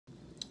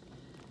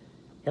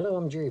Hello,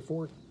 I'm Jerry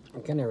Ford.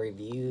 I'm going to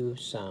review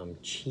some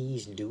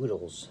Cheez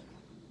Doodles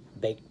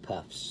baked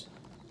puffs.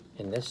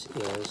 And this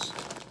is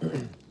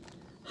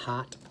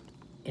hot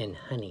and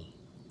honey,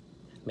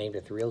 made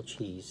with real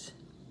cheese.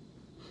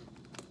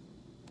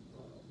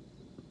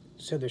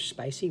 So they're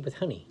spicy with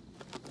honey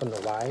from the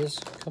Wise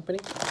company.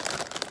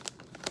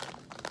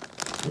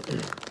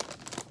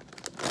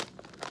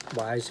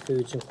 Wise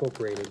Foods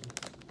Incorporated.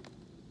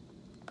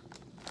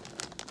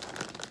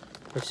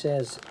 It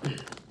says,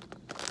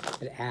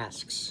 it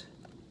asks,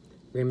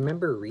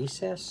 remember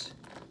recess?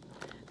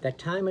 That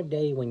time of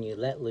day when you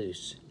let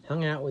loose,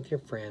 hung out with your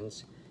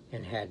friends,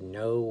 and had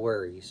no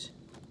worries.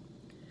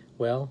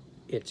 Well,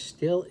 it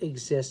still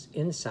exists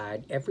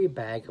inside every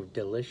bag of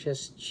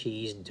delicious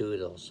Cheez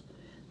Doodles.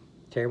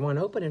 Tear one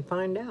open and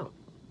find out.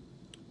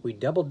 We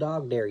double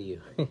dog dare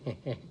you.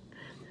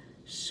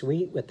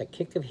 Sweet with a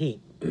kick of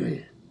heat.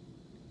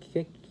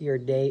 Kick your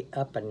day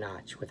up a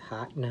notch with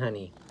hot and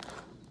honey.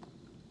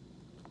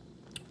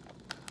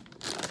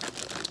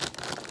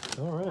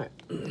 All right.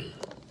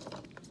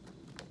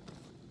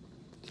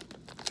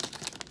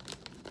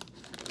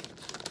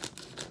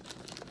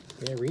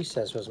 Yeah,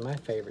 recess was my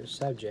favorite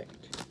subject.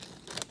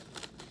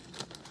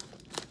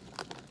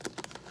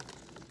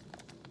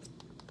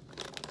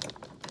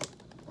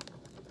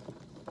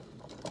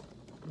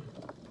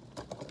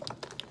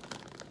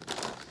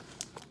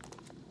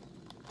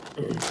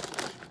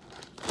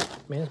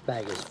 Man, this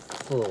bag is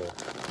full.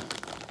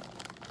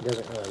 It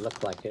doesn't really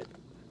look like it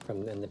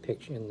from in the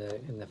picture in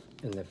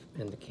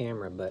the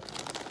camera, but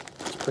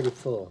it's pretty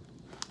full.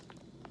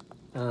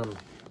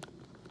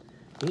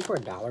 These were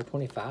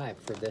 $1.25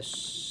 for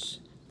this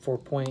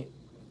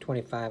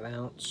 4.25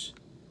 ounce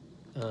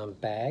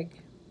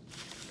bag.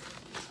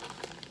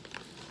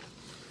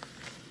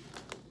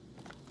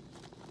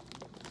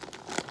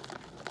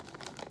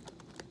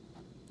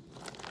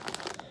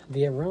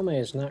 The aroma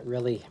is not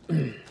really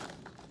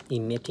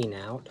emitting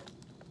out.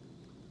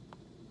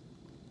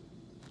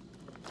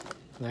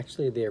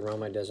 Actually, the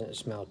aroma doesn't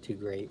smell too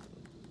great.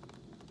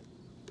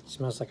 It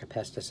smells like a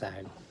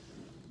pesticide.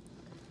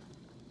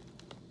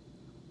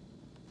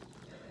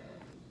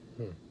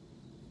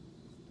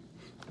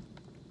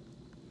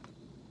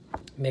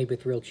 Made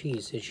with real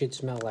cheese. It should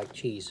smell like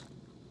cheese.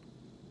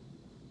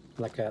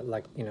 Like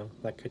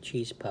a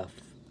cheese puff.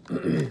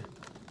 I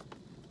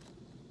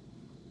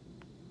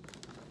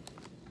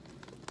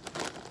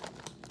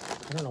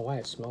don't know why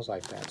it smells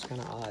like that. It's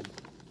kind of odd.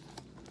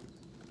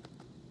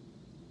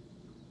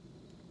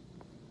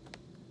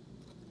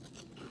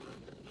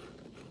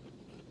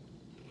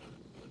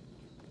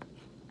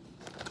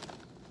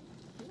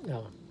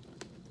 No.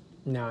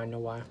 Now I know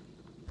why.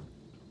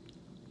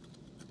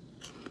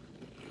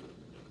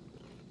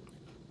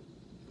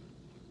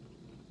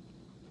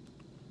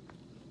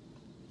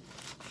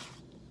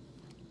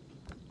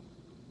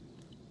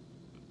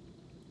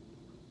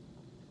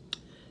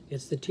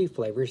 It's the two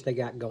flavors they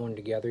got going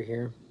together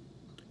here.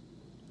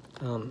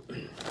 I'm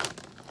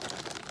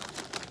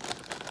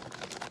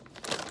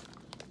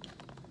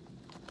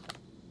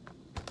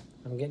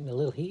getting a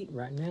little heat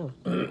right now.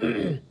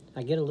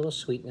 I get a little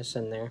sweetness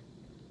in there.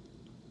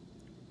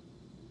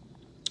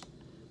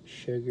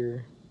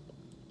 Sugar,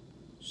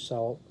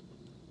 salt,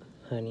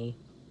 honey,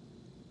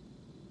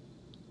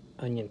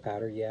 onion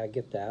powder. Yeah, I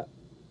get that.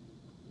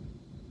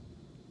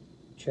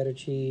 Cheddar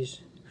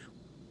cheese,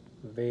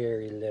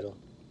 very little.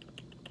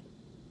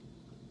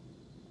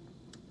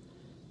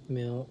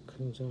 Milk,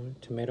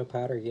 tomato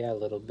powder, yeah, a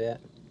little bit.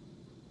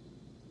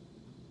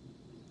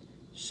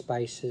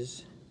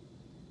 Spices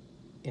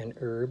and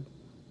herb,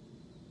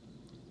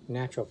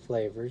 natural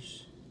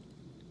flavors.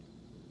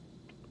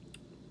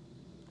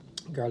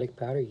 Garlic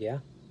powder, yeah.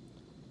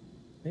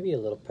 Maybe a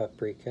little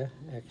paprika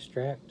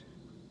extract.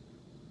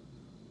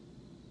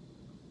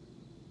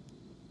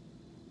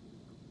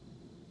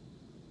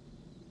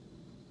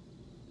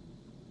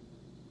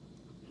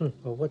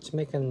 Well, what's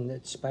making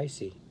it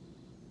spicy?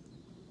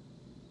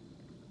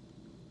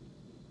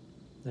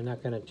 They're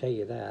not going to tell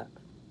you that.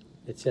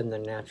 It's in the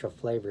natural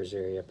flavors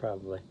area,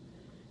 probably.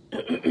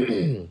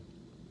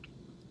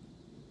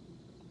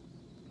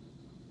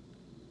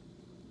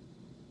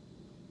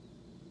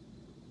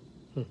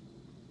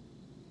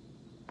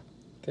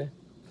 Okay.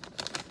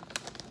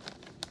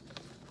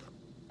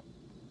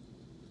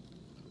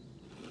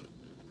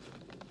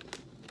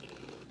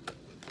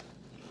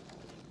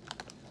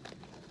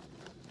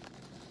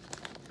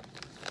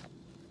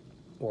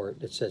 Or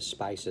it says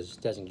spices.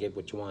 It doesn't give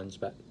which ones,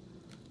 but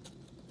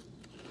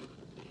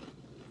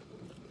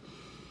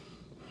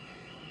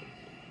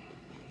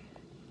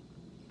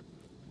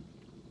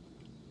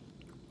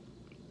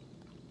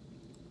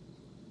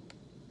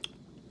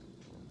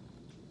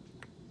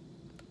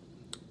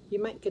you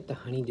might get the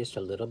honey just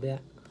a little bit,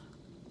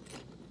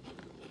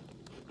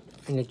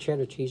 and the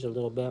cheddar cheese a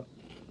little bit.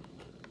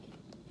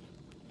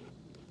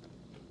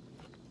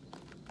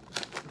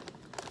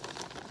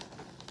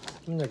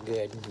 And they're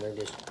good. They're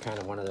just kind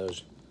of one of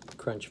those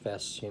crunch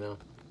fests, you know.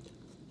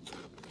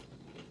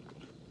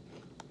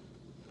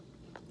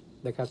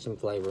 They got some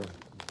flavor,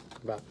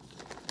 but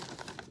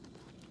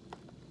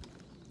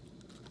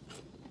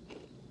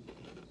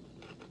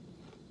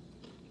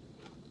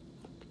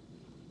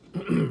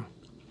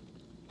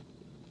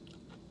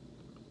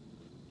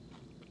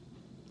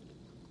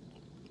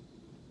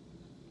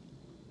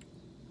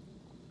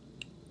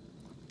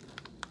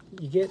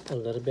You get a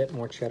little bit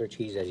more cheddar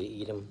cheese as you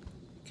eat them.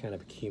 Kind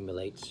of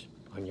accumulates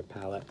on your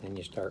palate, and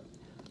you start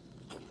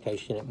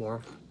tasting it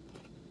more.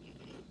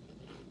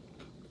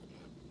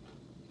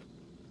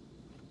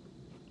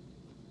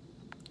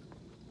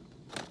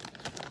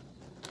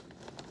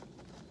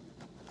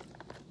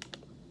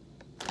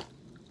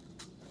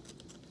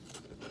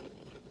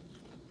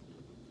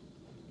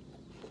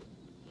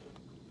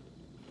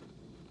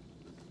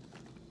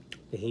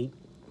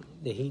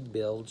 The heat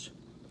builds.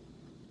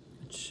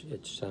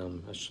 It's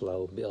a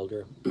slow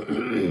builder.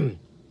 They're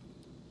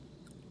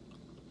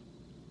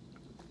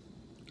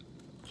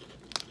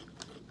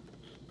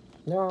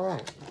all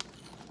right.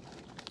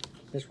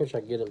 Just wish I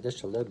could get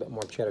just a little bit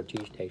more cheddar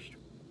cheese taste.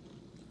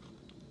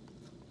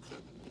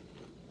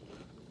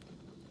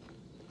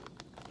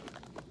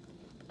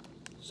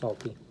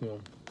 Salty, you know.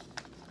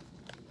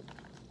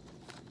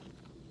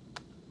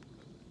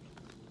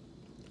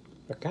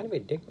 They're kind of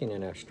addicting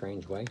in a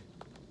strange way.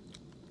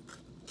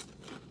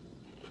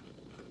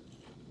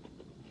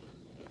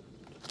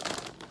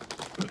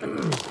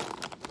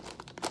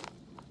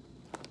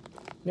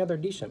 Yeah, they're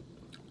decent.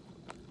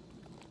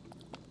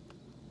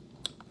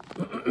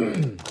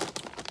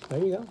 There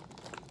you go.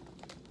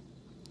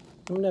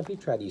 Let me know if you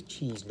try these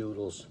cheese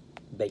doodles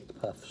baked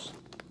puffs.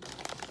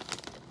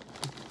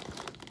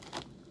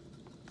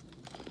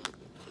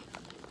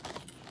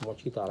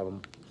 What you thought of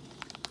them.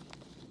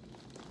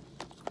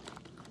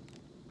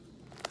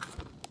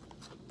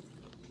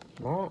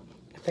 All right.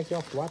 Thank you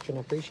all for watching. I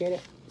appreciate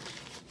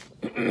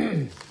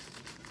it.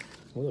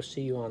 We'll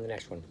see you on the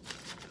next one.